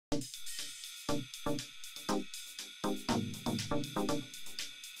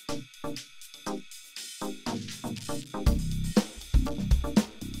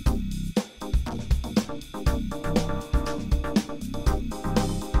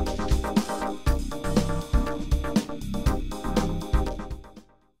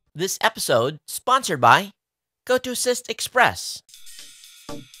This episode sponsored by GoToAssist Express.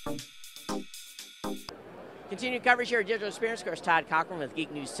 Continuing coverage here at Digital Experience, of course, Todd Cochran with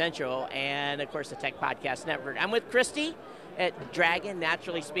Geek News Central and, of course, the Tech Podcast Network. I'm with Christy at Dragon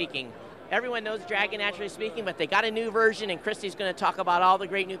Naturally Speaking. Everyone knows Dragon Naturally Speaking, but they got a new version, and Christy's going to talk about all the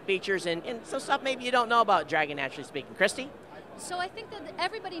great new features and some stuff maybe you don't know about Dragon Naturally Speaking. Christy? So I think that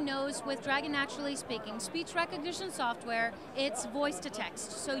everybody knows with Dragon Naturally Speaking, speech recognition software, it's voice to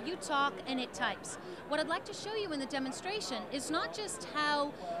text. So you talk and it types. What I'd like to show you in the demonstration is not just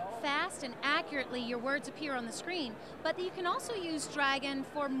how fast and accurately your words appear on the screen, but that you can also use Dragon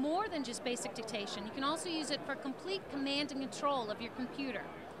for more than just basic dictation. You can also use it for complete command and control of your computer.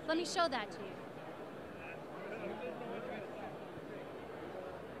 Let me show that to you.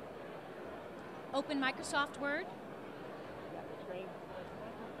 Open Microsoft Word.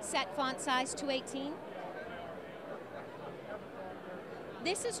 Set font size to 18.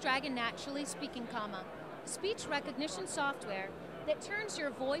 This is Dragon Naturally Speaking, speech recognition software that turns your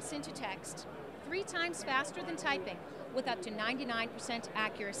voice into text 3 times faster than typing with up to 99%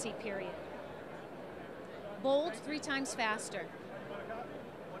 accuracy, period. Bold 3 times faster.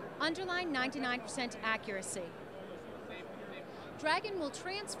 Underline 99% accuracy. Dragon will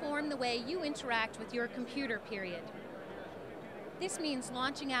transform the way you interact with your computer, period. This means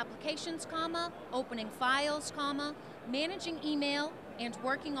launching applications, opening files, managing email, and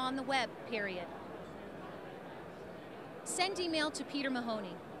working on the web, period. Send email to Peter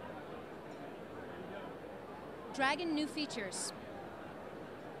Mahoney. Dragon new features.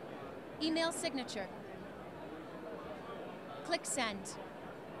 Email signature. Click send.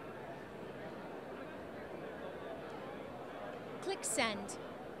 Click send.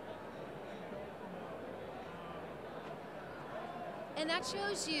 And that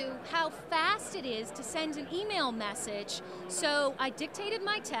shows you how fast it is to send an email message. So I dictated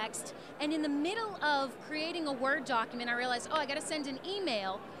my text, and in the middle of creating a Word document, I realized, oh, I got to send an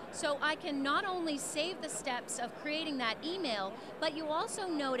email. So I can not only save the steps of creating that email, but you also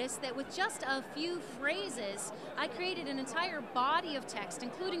notice that with just a few phrases, I created an entire body of text,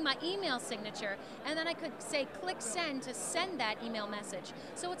 including my email signature, and then I could say click send to send that email message.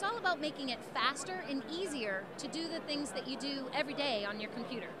 So it's all about making it faster and easier to do the things that you do every day on your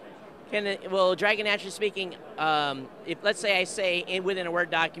computer. Will Dragon Naturally Speaking, if let's say I say within a Word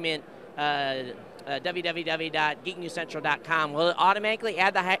document, www.geeknewscentral.com. Will it automatically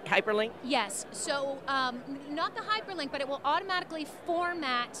add the hyperlink? Yes. So not the hyperlink, but it will automatically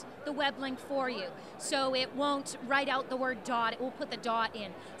format the web link for you. So it won't write out the word dot. It will put the dot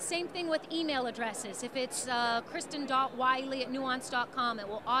in. Same thing with email addresses. If it's kristen.wiley@nuance.com, it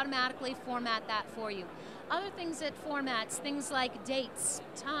will automatically format that for you. Other things it formats, things like dates,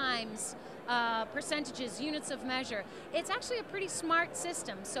 times, percentages, units of measure. It's actually a pretty smart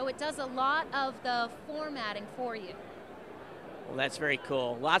system, so it does a lot of the formatting for you. Well, that's very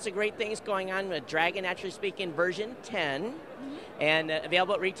cool. Lots of great things going on with Dragon Naturally Speaking version 10 and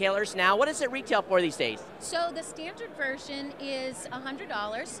available at retailers now. What does it retail for these days? So the standard version is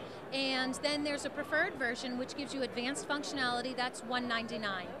 $100, and then there's a preferred version which gives you advanced functionality. That's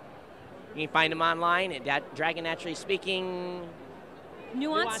 $199. You can find them online at Dragon Naturally Speaking.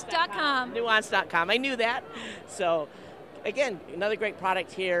 Nuance.com. Nuance.com. I knew that. So, again, another great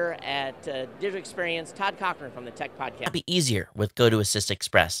product here at Digital Experience. Todd Cochran from the Tech Podcast. It'll be easier with GoToAssist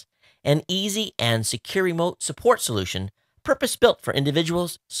Express, an easy and secure remote support solution purpose-built for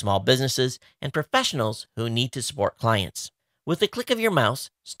individuals, small businesses, and professionals who need to support clients. With a click of your mouse,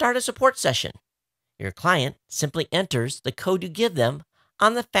 start a support session. Your client simply enters the code you give them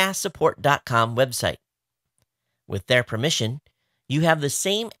on the fastsupport.com website. With their permission, you have the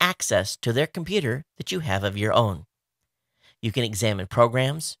same access to their computer that you have of your own. You can examine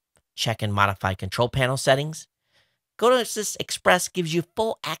programs, check and modify control panel settings. GoToAssist Express gives you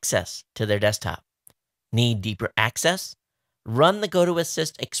full access to their desktop. Need deeper access? Run the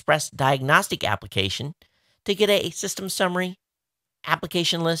GoToAssist Express diagnostic application to get a system summary,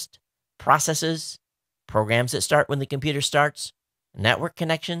 application list, processes, programs that start when the computer starts, network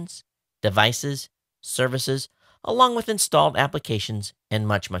connections, devices, services, along with installed applications, and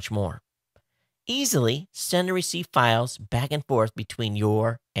much, much more. Easily send and receive files back and forth between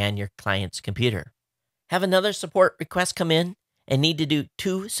your and your client's computer. Have another support request come in and need to do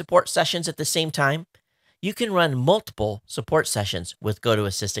 2 support sessions at the same time? You can run multiple support sessions with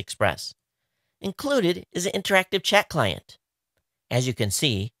GoToAssist Express. Included is an interactive chat client. As you can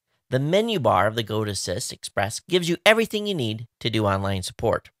see, the menu bar of the GoToAssist Express gives you everything you need to do online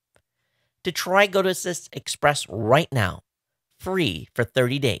support. To try GoToAssist Express right now, free for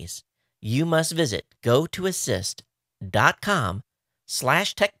 30 days, you must visit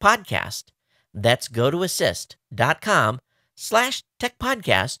gotoassist.com/techpodcast. That's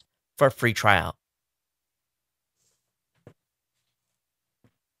gotoassist.com/techpodcast for a free trial.